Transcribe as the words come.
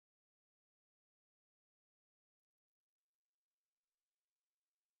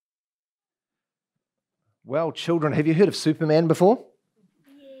Well, children, have you heard of Superman before?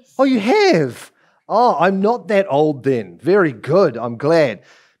 Yes. Oh, you have? Oh, I'm not that old then. Very good. I'm glad.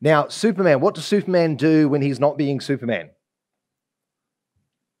 Now, Superman, what does Superman do when he's not being Superman?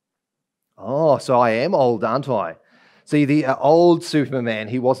 Oh, so I am old, aren't I? See, the old Superman,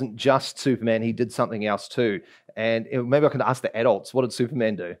 he wasn't just Superman, he did something else too. And maybe I can ask the adults, what did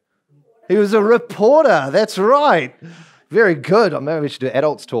Superman do? He was a reporter, that's right. Very good. Maybe we should do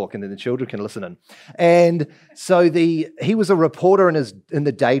adults talk and then the children can listen in. And so he was a reporter in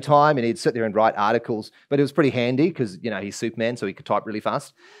the daytime and he'd sit there and write articles, but it was pretty handy because, he's Superman, so he could type really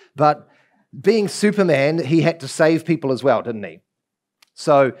fast. But being Superman, he had to save people as well, didn't he?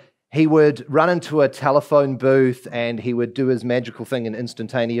 So he would run into a telephone booth and he would do his magical thing and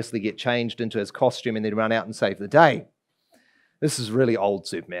instantaneously get changed into his costume and then run out and save the day. This is really old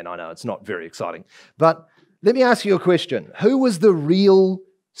Superman, I know. It's not very exciting. But let me ask you a question. Who was the real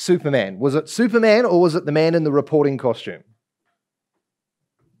Superman? Was it Superman or was it the man in the reporting costume?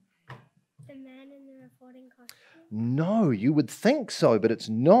 The man in the reporting costume? No, you would think so, but it's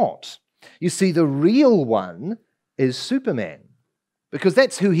not. You see, the real one is Superman because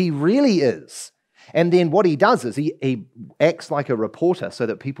that's who he really is. And then what he does is he acts like a reporter so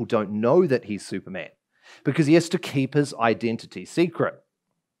that people don't know that he's Superman because he has to keep his identity secret.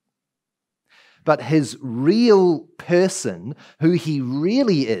 But his real person, who he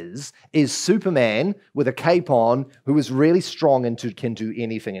really is Superman with a cape on, who is really strong and can do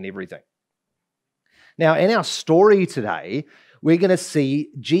anything and everything. Now, in our story today, we're going to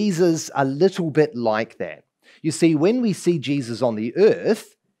see Jesus a little bit like that. You see, when we see Jesus on the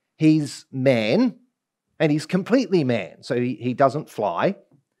earth, he's man, and he's completely man. So he doesn't fly.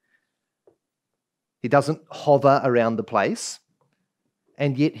 He doesn't hover around the place.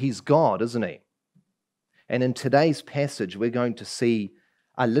 And yet he's God, isn't he? And in today's passage, we're going to see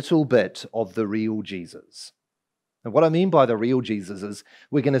a little bit of the real Jesus. And what I mean by the real Jesus is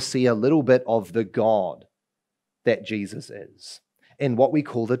we're going to see a little bit of the God that Jesus is in what we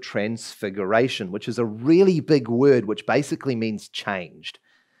call the transfiguration, which is a really big word, which basically means changed.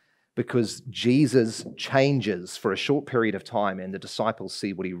 Because Jesus changes for a short period of time and the disciples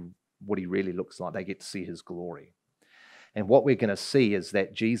see what he really looks like. They get to see his glory. And what we're going to see is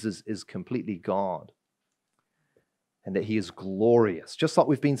that Jesus is completely God. And that he is glorious, just like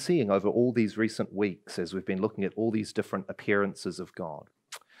we've been seeing over all these recent weeks as we've been looking at all these different appearances of God.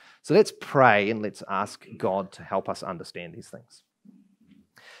 So let's pray and let's ask God to help us understand these things.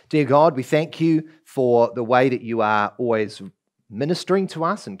 Dear God, we thank you for the way that you are always ministering to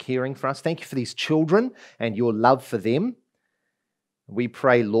us and caring for us. Thank you for these children and your love for them. We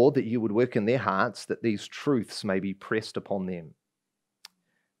pray, Lord, that you would work in their hearts, that these truths may be pressed upon them.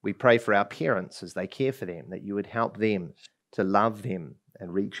 We pray for our parents as they care for them, that you would help them to love them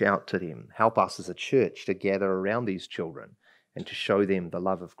and reach out to them. Help us as a church to gather around these children and to show them the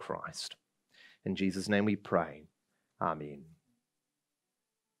love of Christ. In Jesus' name we pray. Amen.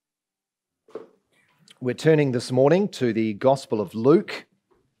 We're turning this morning to the Gospel of Luke,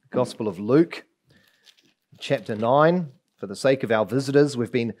 chapter 9. For the sake of our visitors,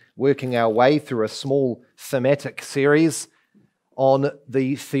 we've been working our way through a small thematic series on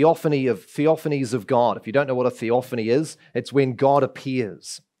the theophanies of God. If you don't know what a theophany is, it's when God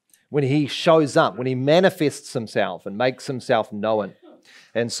appears, when he shows up, when he manifests himself and makes himself known.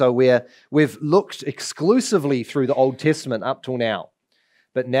 And so we've looked exclusively through the Old Testament up till now,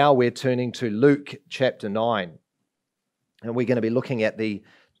 but now we're turning to Luke chapter 9, and we're going to be looking at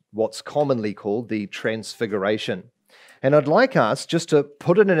what's commonly called the Transfiguration. And I'd like us, just to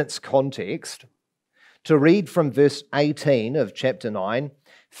put it in its context, to read from verse 18 of chapter 9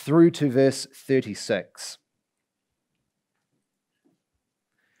 through to verse 36.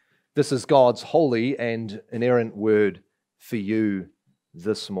 This is God's holy and inerrant word for you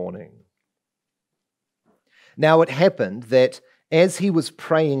this morning. Now it happened that as he was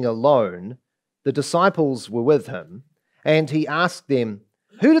praying alone, the disciples were with him, and he asked them,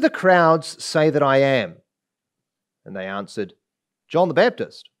 "Who do the crowds say that I am?" And they answered, "John the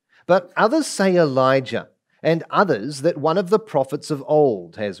Baptist. But others say Elijah, and others that one of the prophets of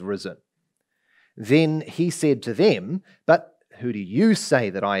old has risen." Then he said to them, "But who do you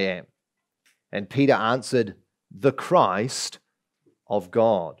say that I am?" And Peter answered, "The Christ of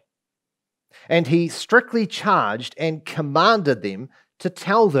God." And he strictly charged and commanded them to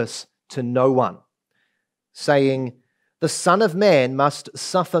tell this to no one, saying, "The Son of Man must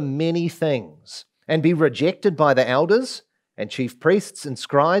suffer many things, and be rejected by the elders and chief priests and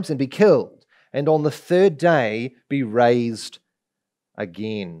scribes, and be killed, and on the third day be raised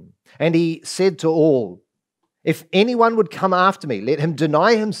again." And he said to all, "If anyone would come after me, let him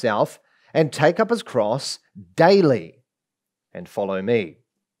deny himself and take up his cross daily and follow me.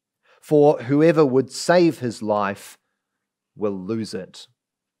 For whoever would save his life will lose it.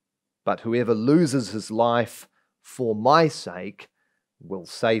 But whoever loses his life for my sake will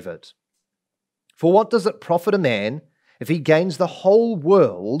save it. For what does it profit a man if he gains the whole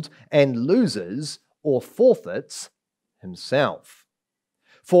world and loses or forfeits himself?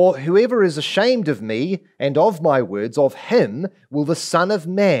 For whoever is ashamed of me and of my words, of him will the Son of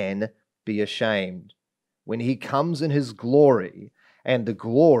Man be ashamed, when he comes in his glory and the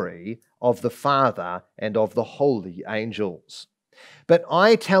glory of the Father and of the holy angels. But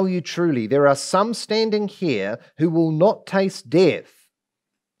I tell you truly, there are some standing here who will not taste death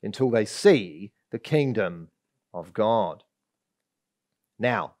until they see the kingdom of God.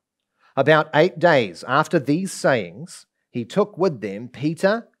 Now, about 8 days after these sayings, he took with them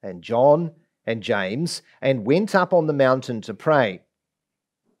Peter and John and James and went up on the mountain to pray.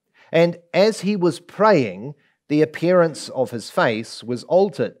 And as he was praying, the appearance of his face was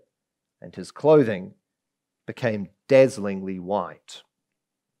altered, and his clothing became dazzlingly white.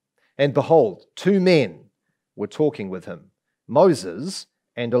 And behold, 2 men were talking with him, Moses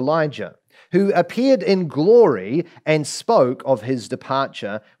and Elijah, who appeared in glory and spoke of his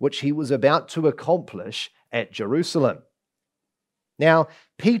departure, which he was about to accomplish at Jerusalem. Now,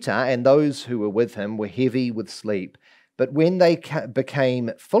 Peter and those who were with him were heavy with sleep, but when they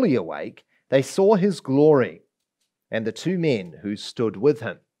became fully awake, they saw his glory and the 2 men who stood with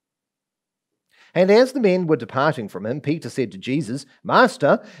him. And as the men were departing from him, Peter said to Jesus,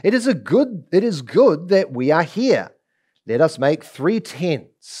 Master, it is good that we are here. Let us make 3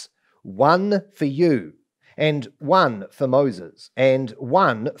 tents, one for you, and one for Moses, and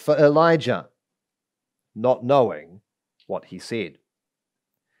one for Elijah, not knowing what he said.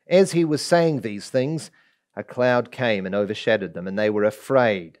 As he was saying these things, a cloud came and overshadowed them, and they were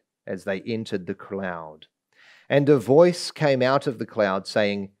afraid as they entered the cloud. And a voice came out of the cloud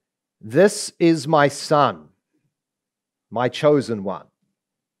saying, This is my Son, my chosen one.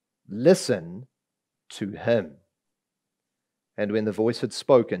 Listen to him. And when the voice had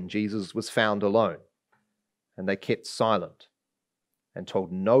spoken, Jesus was found alone, and they kept silent and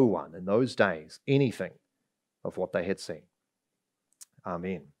told no one in those days anything of what they had seen.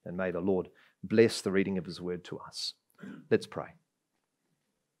 Amen. And may the Lord bless the reading of his word to us. Let's pray.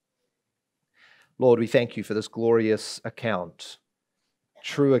 Lord, we thank you for this glorious account,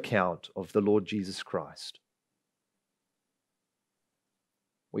 true account of the Lord Jesus Christ.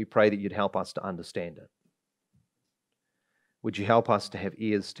 We pray that you'd help us to understand it. Would you help us to have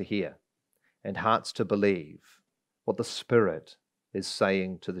ears to hear and hearts to believe what the Spirit is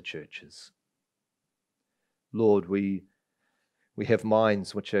saying to the churches? Lord, we have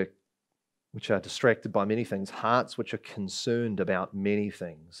minds which are distracted by many things, hearts which are concerned about many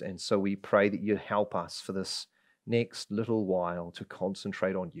things, and so we pray that you help us for this next little while to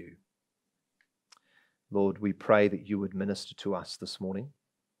concentrate on you. Lord, we pray that you would minister to us this morning,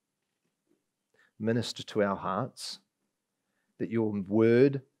 minister to our hearts, that your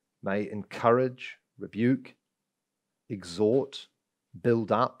word may encourage, rebuke, exhort,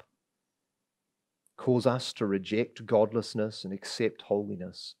 build up, cause us to reject godlessness and accept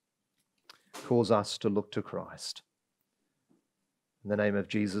holiness, cause us to look to Christ. In the name of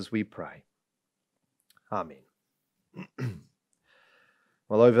Jesus we pray. Amen.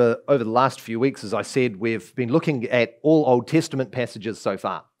 Well, over the last few weeks, as I said, we've been looking at all Old Testament passages so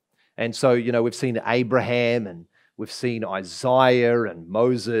far. And so, we've seen Abraham, and we've seen Isaiah and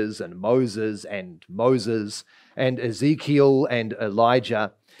Moses and Moses and Moses and Ezekiel and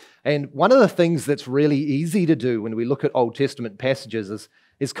Elijah. And one of the things that's really easy to do when we look at Old Testament passages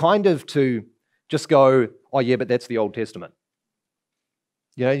is kind of to just go, oh yeah, but that's the Old Testament.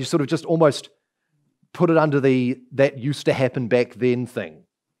 You sort of just almost put it under the that used to happen back then thing.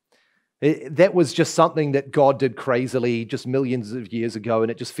 That was just something that God did crazily just millions of years ago,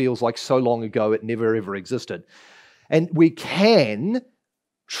 and it just feels like so long ago it never ever existed. And we can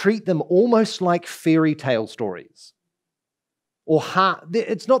treat them almost like fairy tale stories.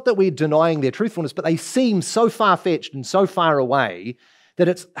 It's not that we're denying their truthfulness, but they seem so far-fetched and so far away that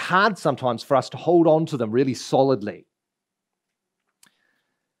it's hard sometimes for us to hold on to them really solidly.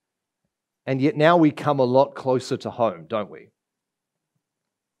 And yet now we come a lot closer to home, don't we?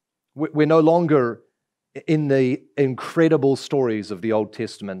 We're no longer in the incredible stories of the Old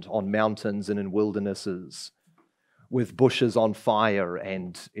Testament on mountains and in wildernesses with bushes on fire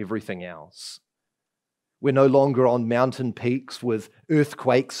and everything else. We're no longer on mountain peaks with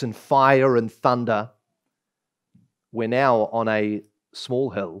earthquakes and fire and thunder. We're now on a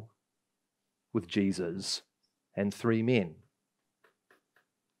small hill with Jesus and 3 men.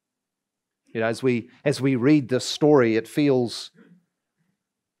 As we read this story, it feels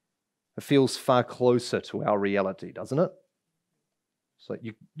far closer to our reality, doesn't it? It's like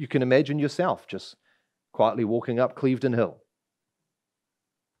you can imagine yourself just quietly walking up Clevedon Hill.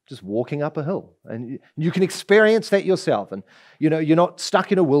 Just walking up a hill. And you can experience that yourself. And you're not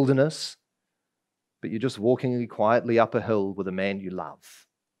stuck in a wilderness, but you're just walking quietly up a hill with a man you love.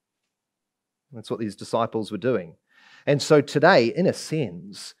 That's what these disciples were doing. And so today, in a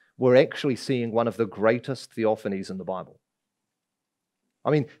sense, we're actually seeing one of the greatest theophanies in the Bible. I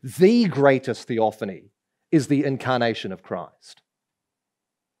mean, the greatest theophany is the incarnation of Christ.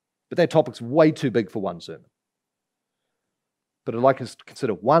 But that topic's way too big for one sermon. But I'd like us to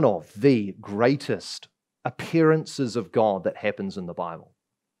consider one of the greatest appearances of God that happens in the Bible.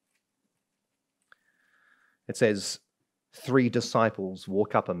 It says, 3 disciples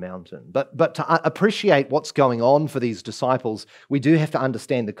walk up a mountain. But to appreciate what's going on for these disciples, we do have to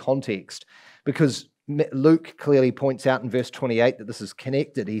understand the context, because Luke clearly points out in verse 28 that this is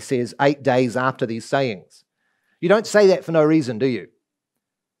connected. He says 8 days after these sayings. You don't say that for no reason, do you?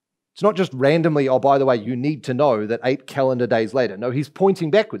 It's not just randomly, oh, by the way, you need to know that 8 calendar days later. No, he's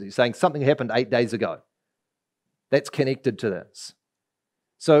pointing backwards. He's saying something happened 8 days ago. That's connected to this.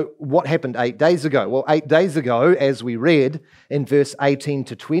 So what happened 8 days ago? Well, 8 days ago, as we read in verse 18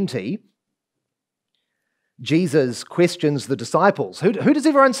 to 20, Jesus questions the disciples. Who does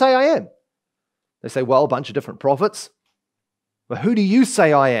everyone say I am? They say, well, a bunch of different prophets. But who do you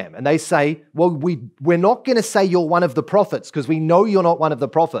say I am? And they say, well, we're not going to say you're one of the prophets because we know you're not one of the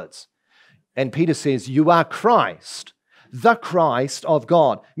prophets. And Peter says, you are Christ, the Christ of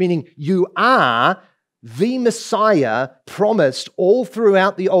God, meaning you are the Messiah promised all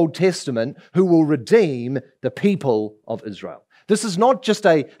throughout the Old Testament who will redeem the people of Israel. This is not just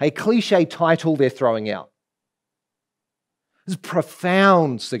a cliche title they're throwing out. There's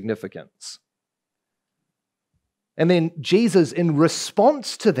profound significance. And then Jesus, in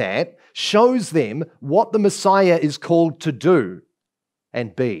response to that, shows them what the Messiah is called to do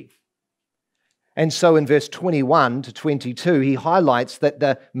and be. And so in verse 21 to 22, he highlights that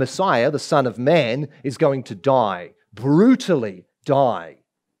the Messiah, the Son of Man, is going to die, brutally die,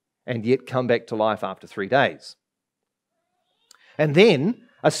 and yet come back to life after 3 days. And then,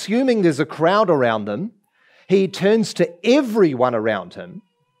 assuming there's a crowd around them, he turns to everyone around him,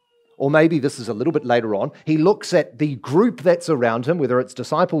 or maybe this is a little bit later on, he looks at the group that's around him, whether it's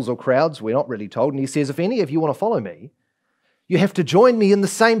disciples or crowds, we're not really told, and he says, if any of you want to follow me, you have to join me in the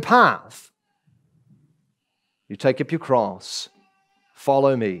same path. You take up your cross,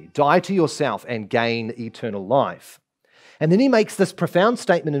 follow me, die to yourself, and gain eternal life. And then he makes this profound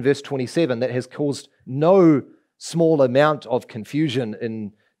statement in verse 27 that has caused no small amount of confusion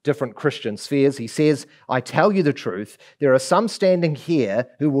in different Christian spheres. He says, I tell you the truth, there are some standing here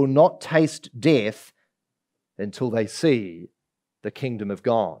who will not taste death until they see the kingdom of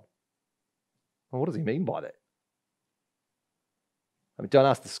God. Well, what does he mean by that? I mean, don't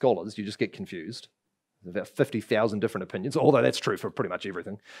ask the scholars, you just get confused. There's about 50,000 different opinions, although that's true for pretty much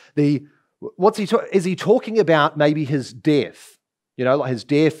everything. Is he talking about maybe his death? Like his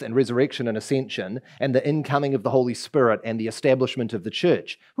death and resurrection and ascension and the incoming of the Holy Spirit and the establishment of the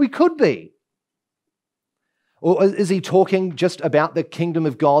church? We could be. Or is he talking just about the kingdom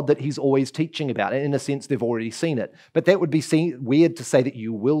of God that he's always teaching about? And in a sense, they've already seen it. But that would be weird to say that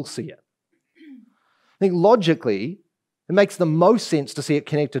you will see it. I think logically, it makes the most sense to see it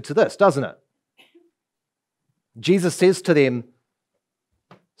connected to this, doesn't it? Jesus says to them,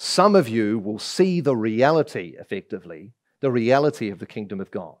 some of you will see the reality, effectively, the reality of the kingdom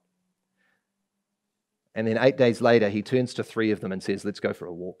of God. And then 8 days later, he turns to 3 of them and says, let's go for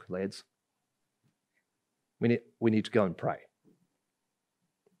a walk, lads. We need to go and pray.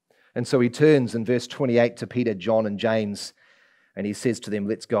 And so he turns in verse 28 to Peter, John, and James, and he says to them,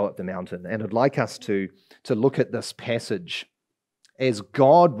 let's go up the mountain. And I'd like us to look at this passage as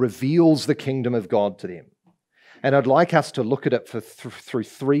God reveals the kingdom of God to them. And I'd like us to look at it through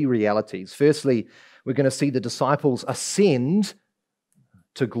 3 realities. Firstly, we're going to see the disciples ascend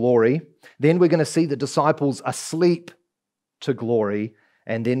to glory. Then we're going to see the disciples asleep to glory.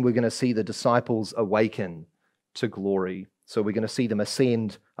 And then we're going to see the disciples awaken to glory. So we're going to see them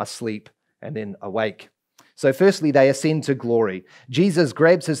ascend, asleep, and then awake. So firstly, they ascend to glory. Jesus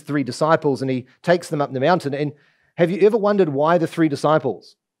grabs his 3 disciples and he takes them up the mountain. And have you ever wondered why the 3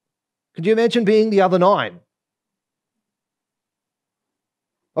 disciples? Could you imagine being the other 9?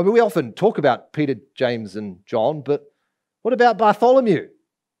 I mean, we often talk about Peter, James, and John, but what about Bartholomew?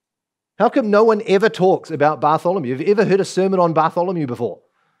 How come no one ever talks about Bartholomew? Have you ever heard a sermon on Bartholomew before?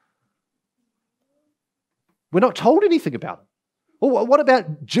 We're not told anything about him. Well, what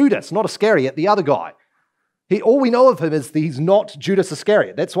about Judas, not Iscariot, the other guy? All we know of him is that he's not Judas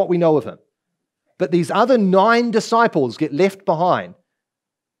Iscariot. That's what we know of him. But these other 9 disciples get left behind.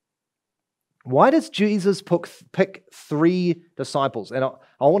 Why does Jesus pick 3 disciples? And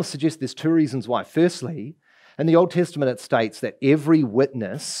I want to suggest there's 2 reasons why. Firstly, in the Old Testament it states that every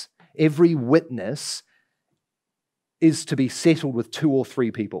witness is to be settled with 2 or 3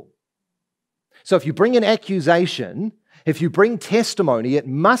 people. So if you bring an accusation, if you bring testimony, it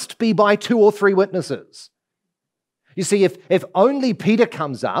must be by 2 or 3 witnesses. You see, if only Peter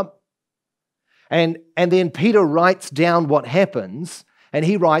comes up and then Peter writes down what happens, and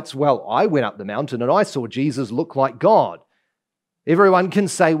he writes, well, I went up the mountain and I saw Jesus look like God. Everyone can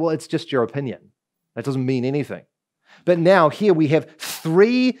say, well, it's just your opinion. That doesn't mean anything. But now here we have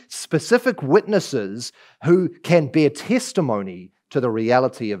 3 specific witnesses who can bear testimony to the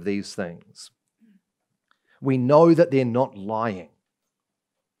reality of these things. We know that they're not lying.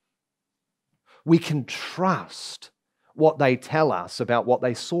 We can trust what they tell us about what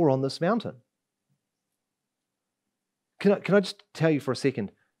they saw on this mountain. Can I just tell you for a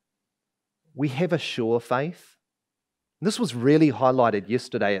second? We have a sure faith. This was really highlighted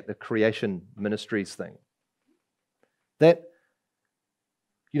yesterday at the Creation Ministries thing. That,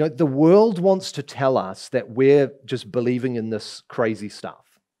 the world wants to tell us that we're just believing in this crazy stuff.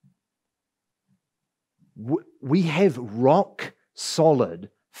 We have rock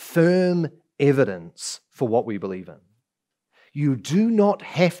solid, firm evidence for what we believe in. You do not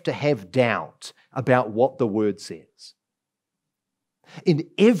have to have doubt about what the Word says. In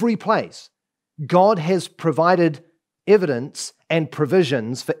every place, God has provided evidence and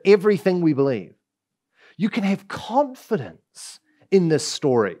provisions for everything we believe. You can have confidence in this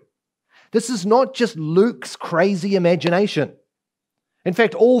story. This is not just Luke's crazy imagination. In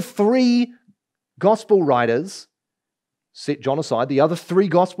fact, all 3 gospel writers, set John aside, the other 3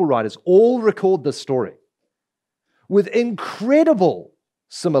 gospel writers all record this story with incredible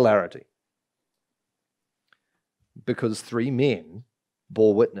similarity because 3 men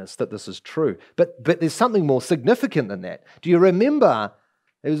bore witness that this is true. But there's something more significant than that. Do you remember,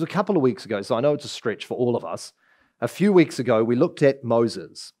 it was a couple of weeks ago, so I know it's a stretch for all of us. A few weeks ago, we looked at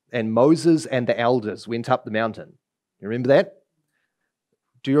Moses, and Moses and the elders went up the mountain. You remember that?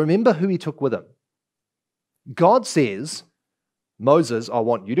 Do you remember who he took with him? God says, Moses, I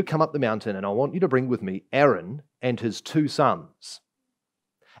want you to come up the mountain and I want you to bring with me Aaron and his 2 sons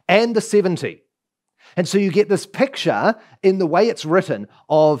and the 70. And so you get this picture in the way it's written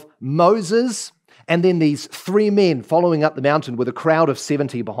of Moses and then these 3 men following up the mountain with a crowd of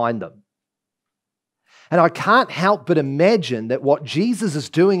 70 behind them. And I can't help but imagine that what Jesus is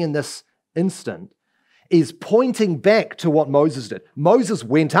doing in this instant is pointing back to what Moses did. Moses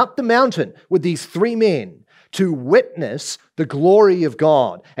went up the mountain with these 3 men to witness the glory of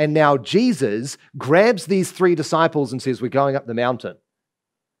God. And now Jesus grabs these 3 disciples and says, we're going up the mountain.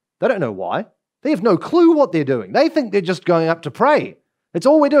 They don't know why. They have no clue what they're doing. They think they're just going up to pray. That's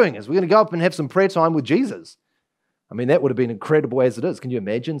all we're doing is we're going to go up and have some prayer time with Jesus. I mean, that would have been incredible as it is. Can you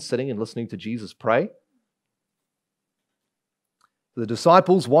imagine sitting and listening to Jesus pray? The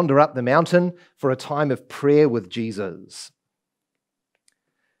disciples wander up the mountain for a time of prayer with Jesus.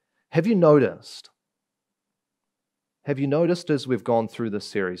 Have you noticed as we've gone through this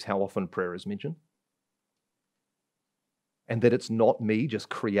series how often prayer is mentioned? And that it's not me just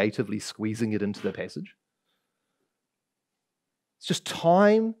creatively squeezing it into the passage? It's just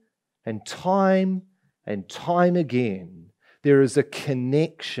time and time and time again, there is a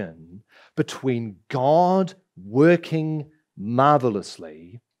connection between God working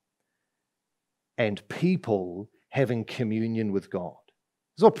marvelously and people having communion with God.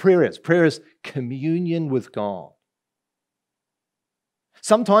 That's what prayer is. Prayer is communion with God.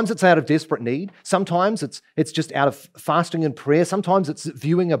 Sometimes it's out of desperate need. Sometimes it's just out of fasting and prayer. Sometimes it's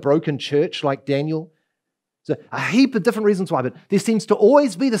viewing a broken church like Daniel. So a heap of different reasons why, but there seems to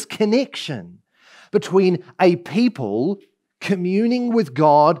always be this connection between a people communing with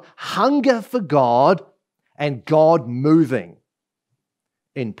God, hunger for God, and God moving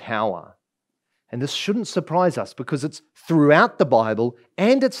in power. And this shouldn't surprise us because it's throughout the Bible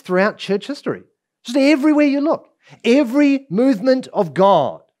and it's throughout church history. Just everywhere you look. Every movement of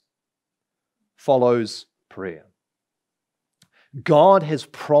God follows prayer. God has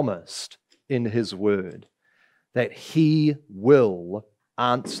promised in His Word that He will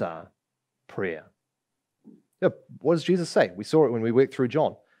answer prayer. What does Jesus say? We saw it when we worked through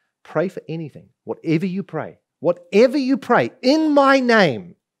John. Pray for anything, whatever you pray in my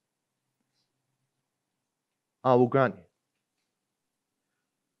name, I will grant you.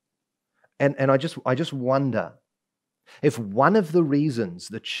 And I just wonder, If one of the reasons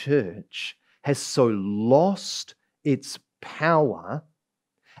the church has so lost its power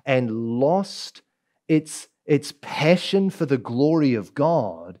and lost its passion for the glory of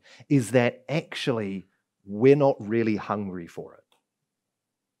God is that actually we're not really hungry for it.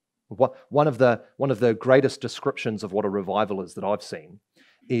 One of the greatest descriptions of what a revival is that I've seen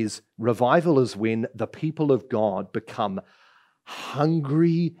is revival is when the people of God become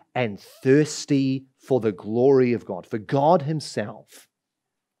hungry and thirsty for the glory of God, for God Himself.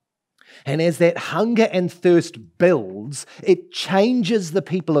 And as that hunger and thirst builds, it changes the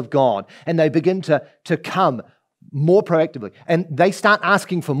people of God, and they begin to come more proactively. And they start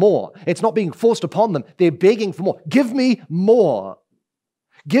asking for more. It's not being forced upon them. They're begging for more. Give me more.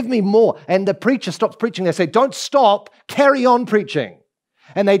 Give me more. And the preacher stops preaching. They say, don't stop. Carry on preaching.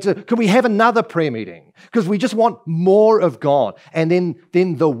 And they say, can we have another prayer meeting? Because we just want more of God. And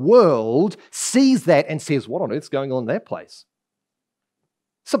then the world sees that and says, what on earth's going on in that place?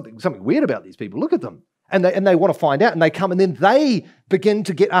 Something weird about these people. Look at them. And they want to find out, and they come, and then they begin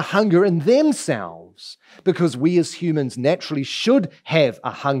to get a hunger in themselves, because we as humans naturally should have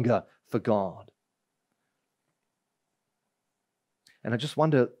a hunger for God. And I just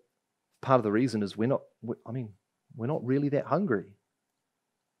wonder, part of the reason is we're not really that hungry.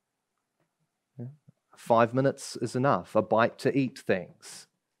 5 minutes is enough, a bite to eat things,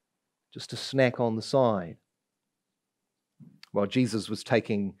 just a snack on the side. Well, Jesus was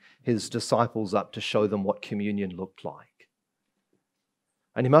taking His disciples up to show them what communion looked like.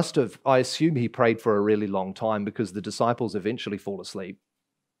 And He must have, I assume He prayed for a really long time, because the disciples eventually fall asleep.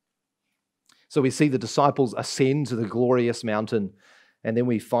 So we see the disciples ascend to the glorious mountain, and then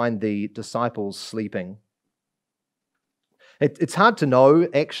we find the disciples sleeping. It's hard to know,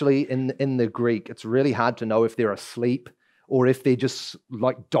 actually, in the Greek. It's really hard to know if they're asleep or if they're just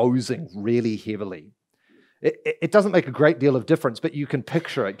like dozing really heavily. It doesn't make a great deal of difference, but you can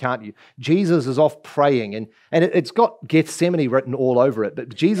picture it, can't you? Jesus is off praying, and it's got Gethsemane written all over it,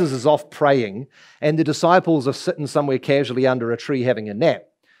 but Jesus is off praying, and the disciples are sitting somewhere casually under a tree having a nap.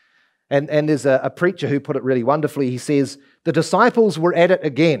 And there's a preacher who put it really wonderfully. He says, the disciples were at it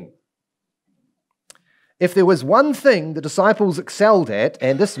again. If there was one thing the disciples excelled at,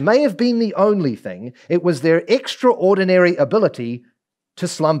 and this may have been the only thing, it was their extraordinary ability to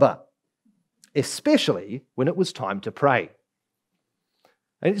slumber, especially when it was time to pray.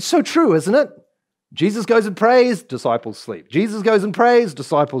 And it's so true, isn't it? Jesus goes and prays, disciples sleep. Jesus goes and prays,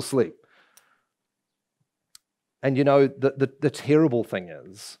 disciples sleep. And you know, the terrible thing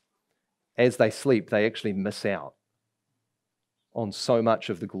is, as they sleep, they actually miss out on so much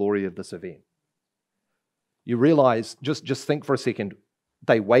of the glory of this event. You realize, just think for a second,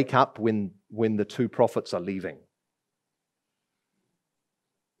 they wake up when the two prophets are leaving.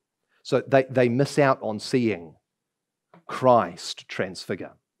 So they miss out on seeing Christ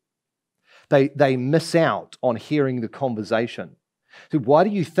transfigure. They miss out on hearing the conversation. So why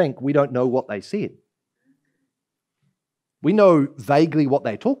do you think we don't know what they said? We know vaguely what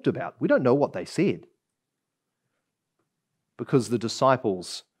they talked about. We don't know what they said. Because the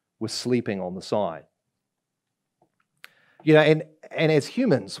disciples were sleeping on the side. You know, and as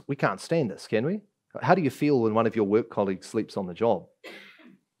humans, we can't stand this, can we? How do you feel when one of your work colleagues sleeps on the job?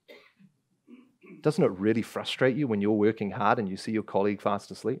 Doesn't it really frustrate you when you're working hard and you see your colleague fast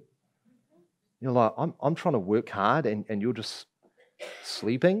asleep? You're like, I'm trying to work hard and you're just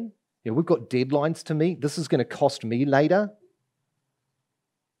sleeping? You know, we've got deadlines to meet. This is going to cost me later.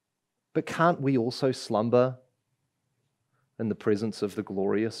 But can't we also slumber in the presence of the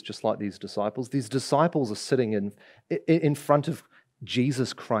glorious, just like these disciples? These disciples are sitting in front of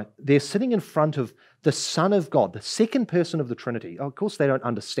Jesus Christ. They're sitting in front of the Son of God, the second person of the Trinity. Oh, of course, they don't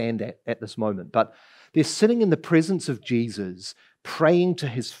understand that at this moment, but they're sitting in the presence of Jesus, praying to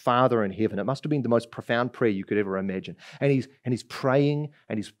His Father in heaven. It must have been the most profound prayer you could ever imagine. And he's praying,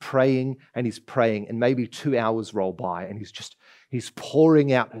 and he's praying, and he's praying, and maybe 2 hours roll by, and he's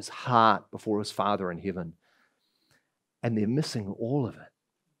pouring out his heart before His Father in heaven. And they're missing all of it.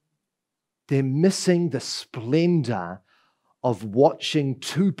 They're missing the splendor of watching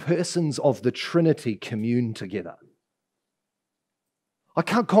two persons of the Trinity commune together. I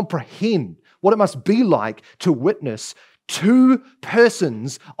can't comprehend what it must be like to witness two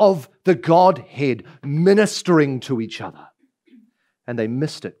persons of the Godhead ministering to each other. And they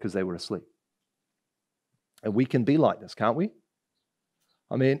missed it because they were asleep. And we can be like this, can't we?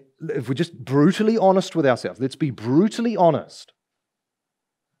 I mean, if we're just brutally honest with ourselves, let's be brutally honest.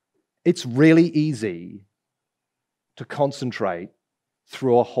 It's really easy to concentrate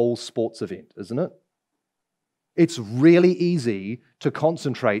through a whole sports event, isn't it? It's really easy to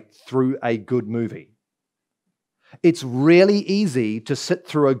concentrate through a good movie. It's really easy to sit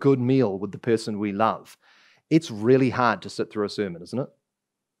through a good meal with the person we love. It's really hard to sit through a sermon, isn't it?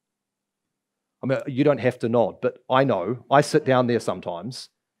 I mean, you don't have to nod, but I know. I sit down there sometimes.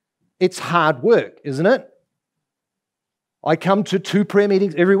 It's hard work, isn't it? I come to 2 prayer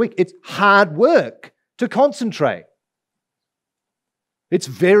meetings every week. It's hard work to concentrate. It's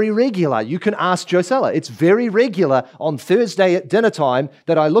very regular. You can ask Josella. It's very regular on Thursday at dinner time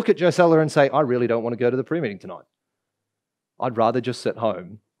that I look at Josella and say, I really don't want to go to the prayer meeting tonight. I'd rather just sit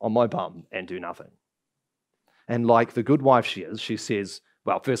home on my bum and do nothing. And like the good wife she is, she says,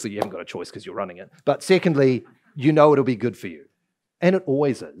 well, firstly, you haven't got a choice because you're running it. But secondly, you know it'll be good for you. And it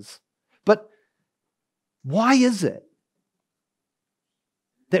always is. But why is it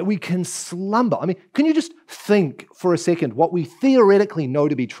that we can slumber? I mean, can you just think for a second what we theoretically know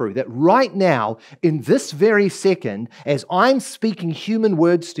to be true? That right now, in this very second, as I'm speaking human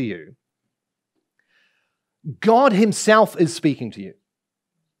words to you, God Himself is speaking to you.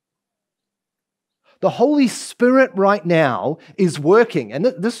 The Holy Spirit right now is working, and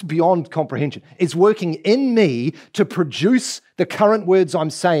this is beyond comprehension, is working in me to produce the current words I'm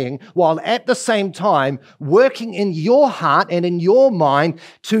saying, while at the same time working in your heart and in your mind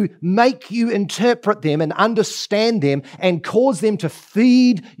to make you interpret them and understand them and cause them to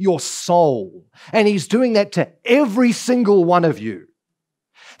feed your soul. And He's doing that to every single one of you.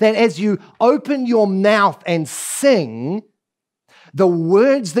 That as you open your mouth and sing, the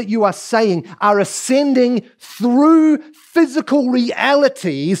words that you are saying are ascending through physical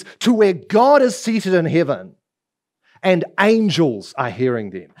realities to where God is seated in heaven. And angels are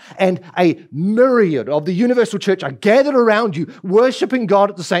hearing them. And a myriad of the universal church are gathered around you, worshiping God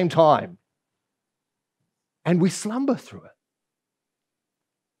at the same time. And we slumber through it.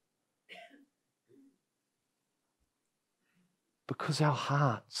 Because our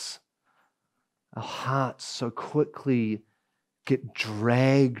hearts so quickly get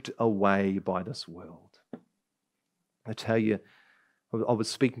dragged away by this world. I tell you, I was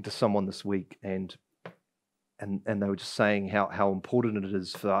speaking to someone this week and they were just saying how important it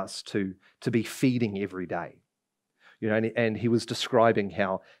is for us to be feeding every day. You know, and he was describing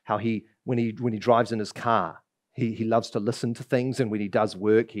how he when he drives in his car, he loves to listen to things, and when he does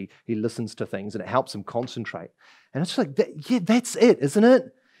work, he listens to things, and it helps him concentrate. And it's like, that's it, isn't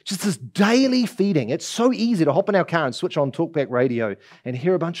it? Just this daily feeding. It's so easy to hop in our car and switch on talkback radio and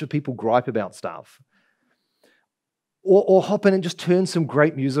hear a bunch of people gripe about stuff. Or hop in and just turn some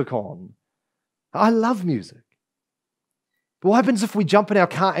great music on. I love music. But what happens if we jump in our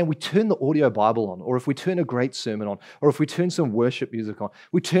car and we turn the audio Bible on, or if we turn a great sermon on, or if we turn some worship music on?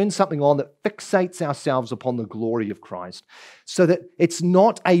 We turn something on that fixates ourselves upon the glory of Christ so that it's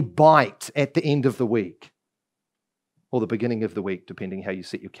not a bite at the end of the week or the beginning of the week, depending how you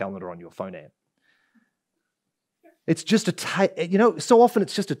set your calendar on your phone app. It's just so often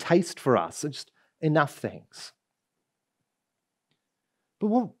it's just a taste for us. It's just enough things.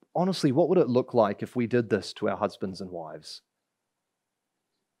 But honestly, what would it look like if we did this to our husbands and wives?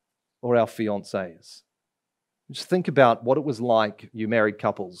 Or our fiancés? Just think about what it was like, you married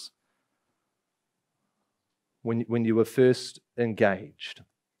couples, when you were first engaged.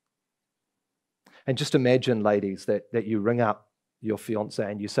 And just imagine, ladies, that you ring up your fiancé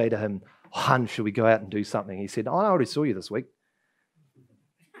and you say to him, "Hun, should we go out and do something?" He said, "Oh, I already saw you this week."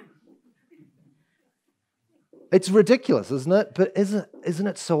 It's ridiculous, isn't it? But isn't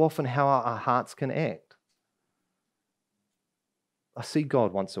it so often how our hearts can act? I see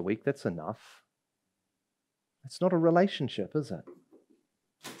God once a week, that's enough. It's not a relationship, is it?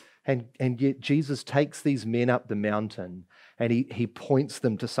 And yet Jesus takes these men up the mountain and he points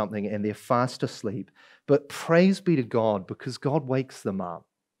them to something, and they're fast asleep. But praise be to God, because God wakes them up.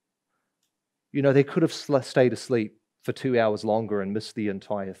 You know, they could have stayed asleep for 2 hours longer and missed the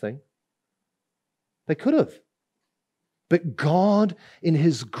entire thing. They could have. But God, in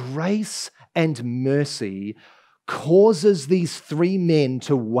His grace and mercy, causes these 3 men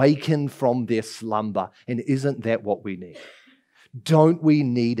to waken from their slumber. And isn't that what we need? Don't we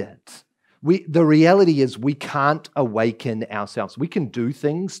need it? The reality is we can't awaken ourselves. We can do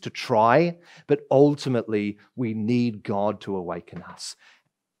things to try, but ultimately we need God to awaken us.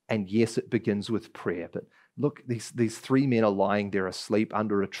 And yes, it begins with prayer. But look, these 3 men are lying there asleep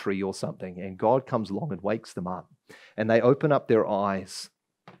under a tree or something, and God comes along and wakes them up. And they open up their eyes.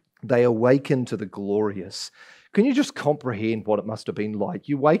 They awaken to the glorious. Can you just comprehend what it must have been like?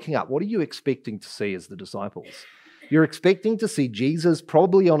 You're waking up. What are you expecting to see as the disciples? You're expecting to see Jesus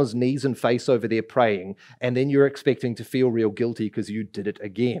probably on his knees and face over there praying, and then you're expecting to feel real guilty because you did it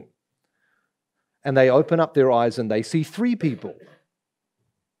again. And they open up their eyes and they see 3 people.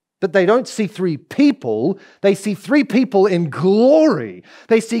 But they don't see three people. They see three people in glory.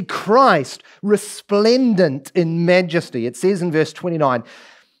 They see Christ resplendent in majesty. It says in verse 29,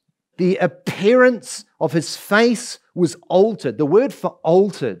 the appearance of his face was altered. The word for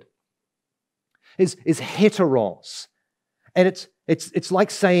altered is heteros. And it's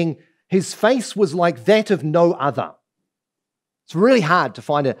like saying his face was like that of no other. It's really hard to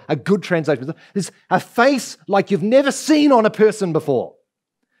find a good translation. There's a face like you've never seen on a person before.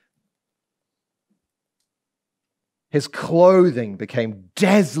 His clothing became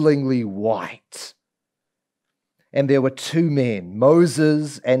dazzlingly white. And there were two men,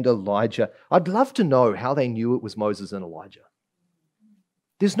 Moses and Elijah. I'd love to know how they knew it was Moses and Elijah.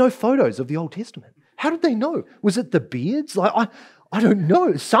 There's no photos of the Old Testament. How did they know? Was it the beards? I don't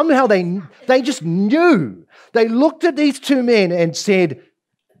know. Somehow they just knew. They looked at these two men and said,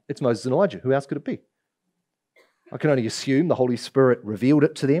 it's Moses and Elijah. Who else could it be? I can only assume the Holy Spirit revealed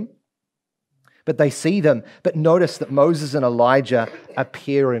it to them. But they see them. But notice that Moses and Elijah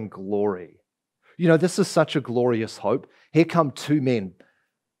appear in glory. You know, this is such a glorious hope. Here come two men.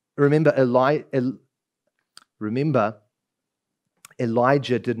 Remember,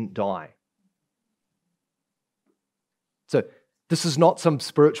 Elijah didn't die. So this is not some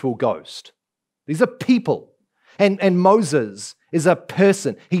spiritual ghost. These are people. And Moses is a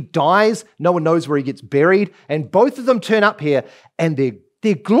person. He dies. No one knows where he gets buried. And both of them turn up here and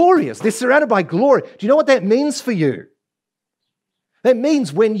they're glorious. They're surrounded by glory. Do you know what that means for you? That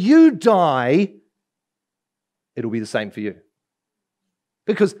means when you die, it'll be the same for you.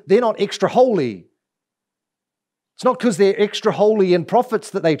 Because they're not extra holy. It's not because they're extra holy and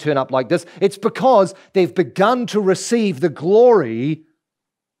prophets that they turn up like this. It's because they've begun to receive the glory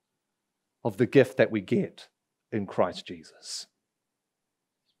of the gift that we get in Christ Jesus.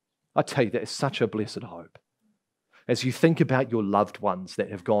 I tell you, that is such a blessed hope. As you think about your loved ones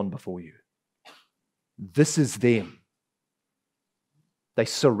that have gone before you, this is them. They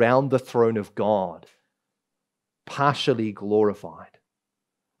surround the throne of God, partially glorified,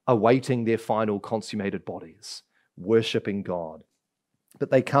 awaiting their final consummated bodies, worshipping God.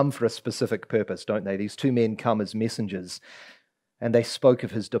 But they come for a specific purpose, don't they? These two men come as messengers, and they spoke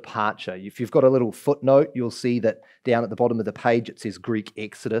of his departure. If you've got a little footnote, you'll see that down at the bottom of the page it says Greek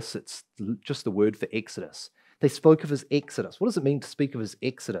Exodus. It's just the word for Exodus. They spoke of his exodus. What does it mean to speak of his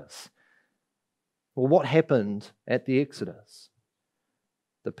exodus? Well, what happened at the Exodus?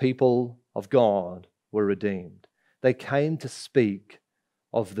 The people of God were redeemed. They came to speak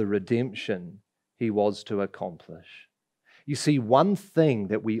of the redemption he was to accomplish. You see, one thing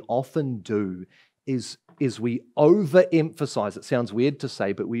that we often do is we overemphasize, it sounds weird to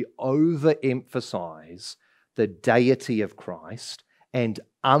say, but we overemphasize the deity of Christ and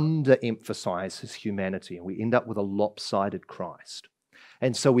underemphasize his humanity, and we end up with a lopsided Christ.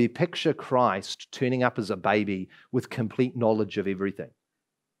 And so we picture Christ turning up as a baby with complete knowledge of everything.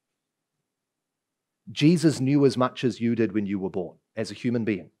 Jesus knew as much as you did when you were born, as a human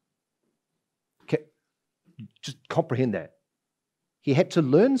being. Okay, just comprehend that. He had to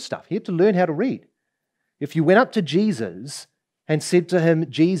learn stuff. He had to learn how to read. If you went up to Jesus and said to him,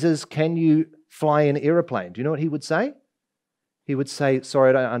 Jesus, can you fly an aeroplane? Do you know what he would say? He would say, sorry,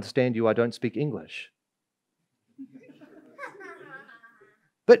 I don't understand you. I don't speak English.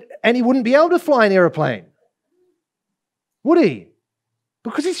 And he wouldn't be able to fly an aeroplane, would he?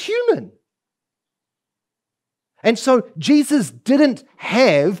 Because he's human. And so Jesus didn't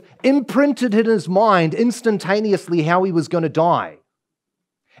have imprinted in his mind instantaneously how he was going to die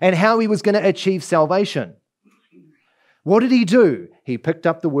and how he was going to achieve salvation. What did he do? He picked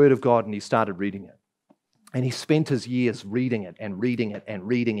up the Word of God and he started reading it. And he spent his years reading it and reading it and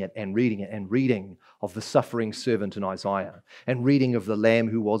reading it and reading it and reading of the suffering servant in Isaiah and reading of the Lamb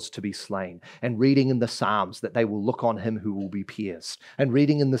who was to be slain and reading in the Psalms that they will look on him who will be pierced and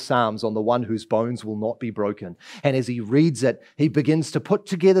reading in the Psalms on the one whose bones will not be broken. And as he reads it, he begins to put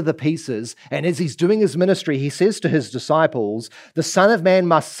together the pieces. And as he's doing his ministry, he says to his disciples, the Son of Man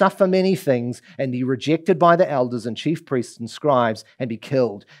must suffer many things and be rejected by the elders and chief priests and scribes and be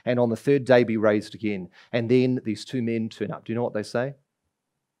killed and on the third day be raised again. And then these two men turn up. Do you know what they say?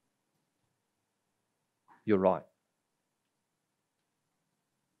 You're right.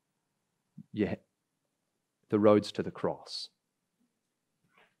 Yeah, the road's to the cross.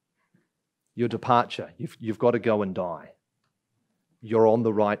 Your departure, you've got to go and die. You're on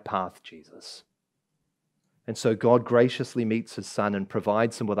the right path, Jesus. And so God graciously meets his Son and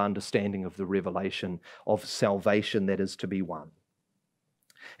provides him with understanding of the revelation of salvation that is to be won.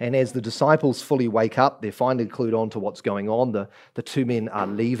 And as the disciples fully wake up, they're finally clued on to what's going on. The two men are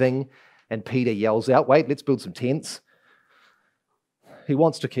leaving, and Peter yells out, wait, let's build some tents. He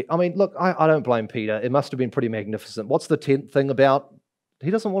wants to keep... I mean, look, I don't blame Peter. It must have been pretty magnificent. What's the tenth thing about?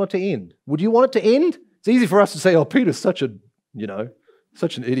 He doesn't want it to end. Would you want it to end? It's easy for us to say, oh, Peter's such an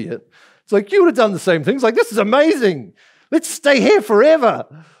idiot. It's like, you would have done the same things. Like, this is amazing. Let's stay here forever.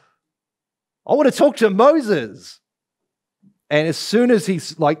 I want to talk to Moses. And as soon as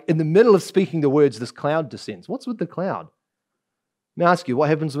he's like in the middle of speaking the words, this cloud descends. What's with the cloud? Let me ask you, what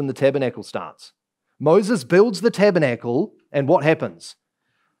happens when the tabernacle starts? Moses builds the tabernacle, and what happens?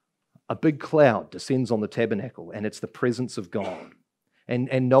 A big cloud descends on the tabernacle, and it's the presence of God.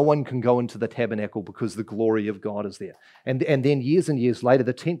 And no one can go into the tabernacle because the glory of God is there. And then years and years later,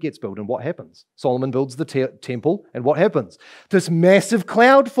 the tent gets built, and what happens? Solomon builds the temple, and what happens? This massive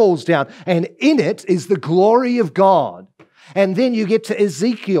cloud falls down, and in it is the glory of God. And then you get to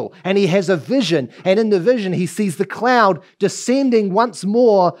Ezekiel, and he has a vision, and in the vision he sees the cloud descending once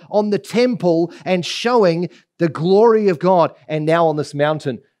more on the temple and showing the glory of God. And now on this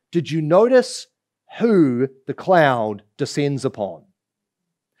mountain, did you notice who the cloud descends upon?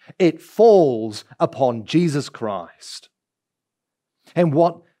 It falls upon Jesus Christ. And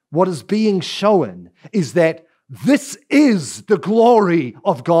what is being shown is that this is the glory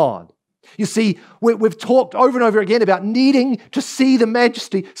of God. You see, we've talked over and over again about needing to see the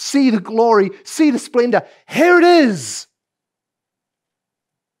majesty, see the glory, see the splendor. Here it is.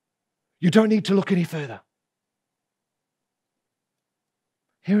 You don't need to look any further.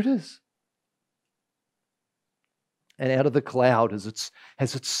 Here it is. And out of the cloud, as it's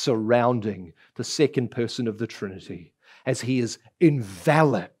surrounding the second person of the Trinity, as he is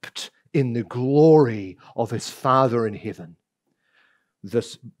enveloped in the glory of his Father in heaven,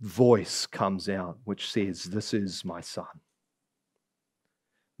 this voice comes out which says, "This is my Son.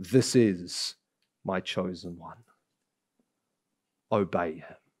 This is my chosen one. Obey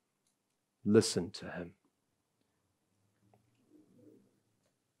him. Listen to him."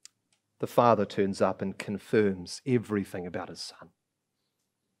 The Father turns up and confirms everything about his Son.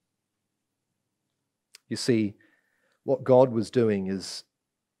 You see, what God was doing is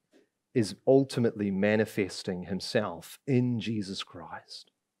ultimately manifesting himself in Jesus Christ.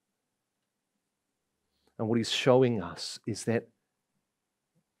 And what he's showing us is that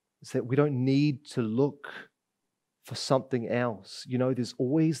we don't need to look for something else. You know, there's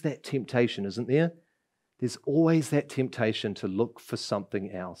always that temptation, isn't there? There's always that temptation to look for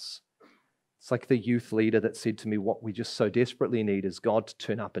something else. It's like the youth leader that said to me, what we just so desperately need is God to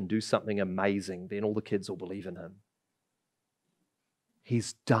turn up and do something amazing. Then all the kids will believe in him.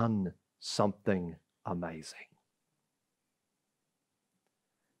 He's done something amazing.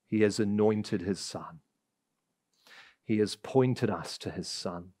 He has anointed his Son. He has pointed us to his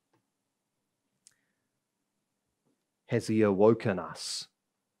Son. Has he awoken us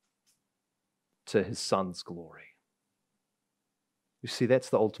to his Son's glory? You see,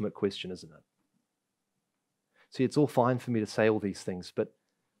 that's the ultimate question, isn't it? See, it's all fine for me to say all these things, but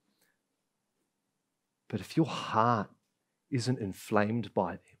if your heart isn't inflamed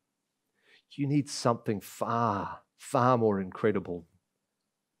by them, you need something far, far more incredible.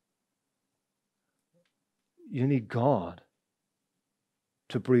 You need God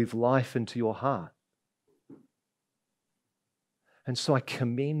to breathe life into your heart. And so I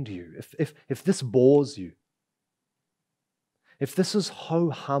commend you, if this bores you, if this is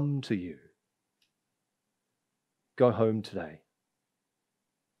ho-hum to you, go home today.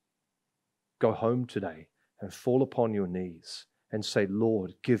 Go home today and fall upon your knees and say,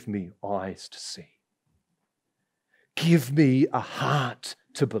 Lord, give me eyes to see. Give me a heart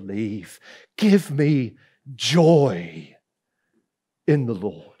to believe. Give me joy in the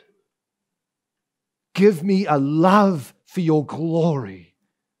Lord. Give me a love for your glory.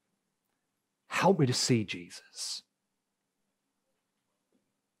 Help me to see Jesus.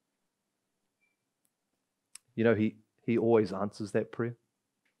 You know, he always answers that prayer.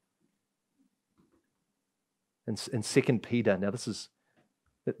 In 2 Peter, now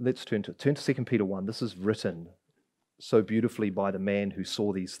let's turn to 2 Peter 1. This is written so beautifully by the man who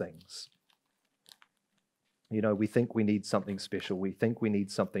saw these things. You know, we think we need something special. We think we need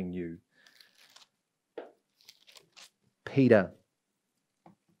something new. Peter,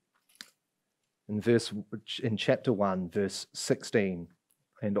 in chapter 1, verse 16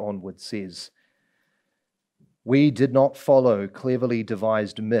 and onward says, "We did not follow cleverly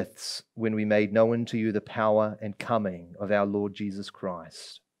devised myths when we made known to you the power and coming of our Lord Jesus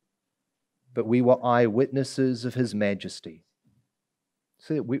Christ, but we were eyewitnesses of his majesty."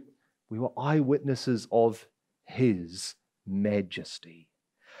 So we were eyewitnesses of his majesty.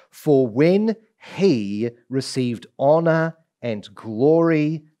 "For when he received honor and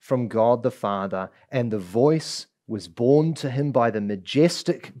glory from God the Father, and the voice was borne to him by the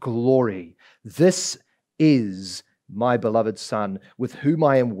majestic glory. This is my beloved Son, with whom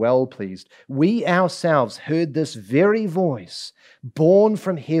I am well pleased. We ourselves heard this very voice, borne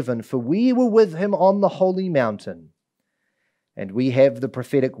from heaven, for we were with him on the holy mountain. And we have the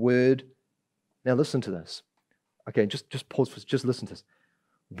prophetic word. Now listen to this. Okay, just pause for just listen to this.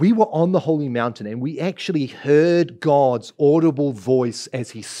 We were on the holy mountain and we actually heard God's audible voice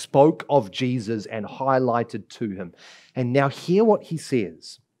as he spoke of Jesus and highlighted to him. And now hear what he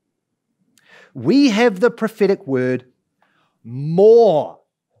says. We have the prophetic word more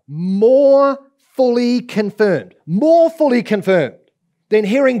fully confirmed than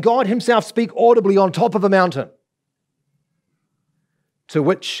hearing God himself speak audibly on top of a mountain, to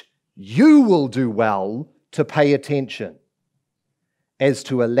which you will do well to pay attention, as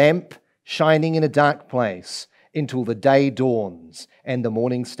to a lamp shining in a dark place until the day dawns and the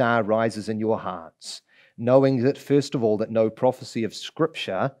morning star rises in your hearts, knowing that, first of all, that no prophecy of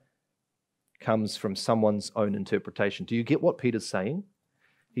Scripture comes from someone's own interpretation. Do you get what Peter's saying?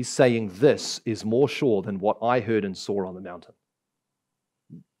 He's saying this is more sure than what I heard and saw on the mountain.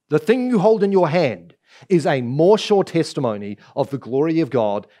 The thing you hold in your hand is a more sure testimony of the glory of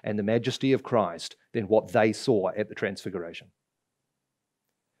God and the majesty of Christ than what they saw at the Transfiguration.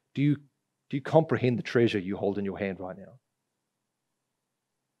 Do you comprehend the treasure you hold in your hand right now?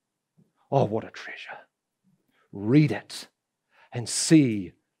 Oh, what a treasure. Read it and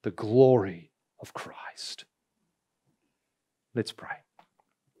see the glory of Christ. Let's pray.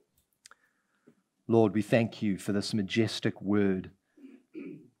 Lord, we thank you for this majestic word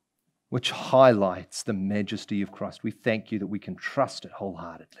which highlights the majesty of Christ. We thank you that we can trust it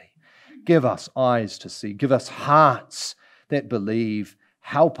wholeheartedly. Give us eyes to see. Give us hearts that believe.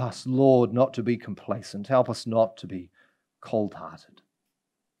 Help us, Lord, not to be complacent. Help us not to be cold-hearted.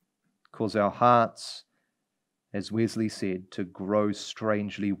 Cause our hearts, as Wesley said, to grow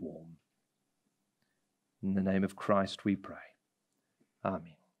strangely warm. In the name of Christ we pray.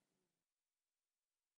 Amen.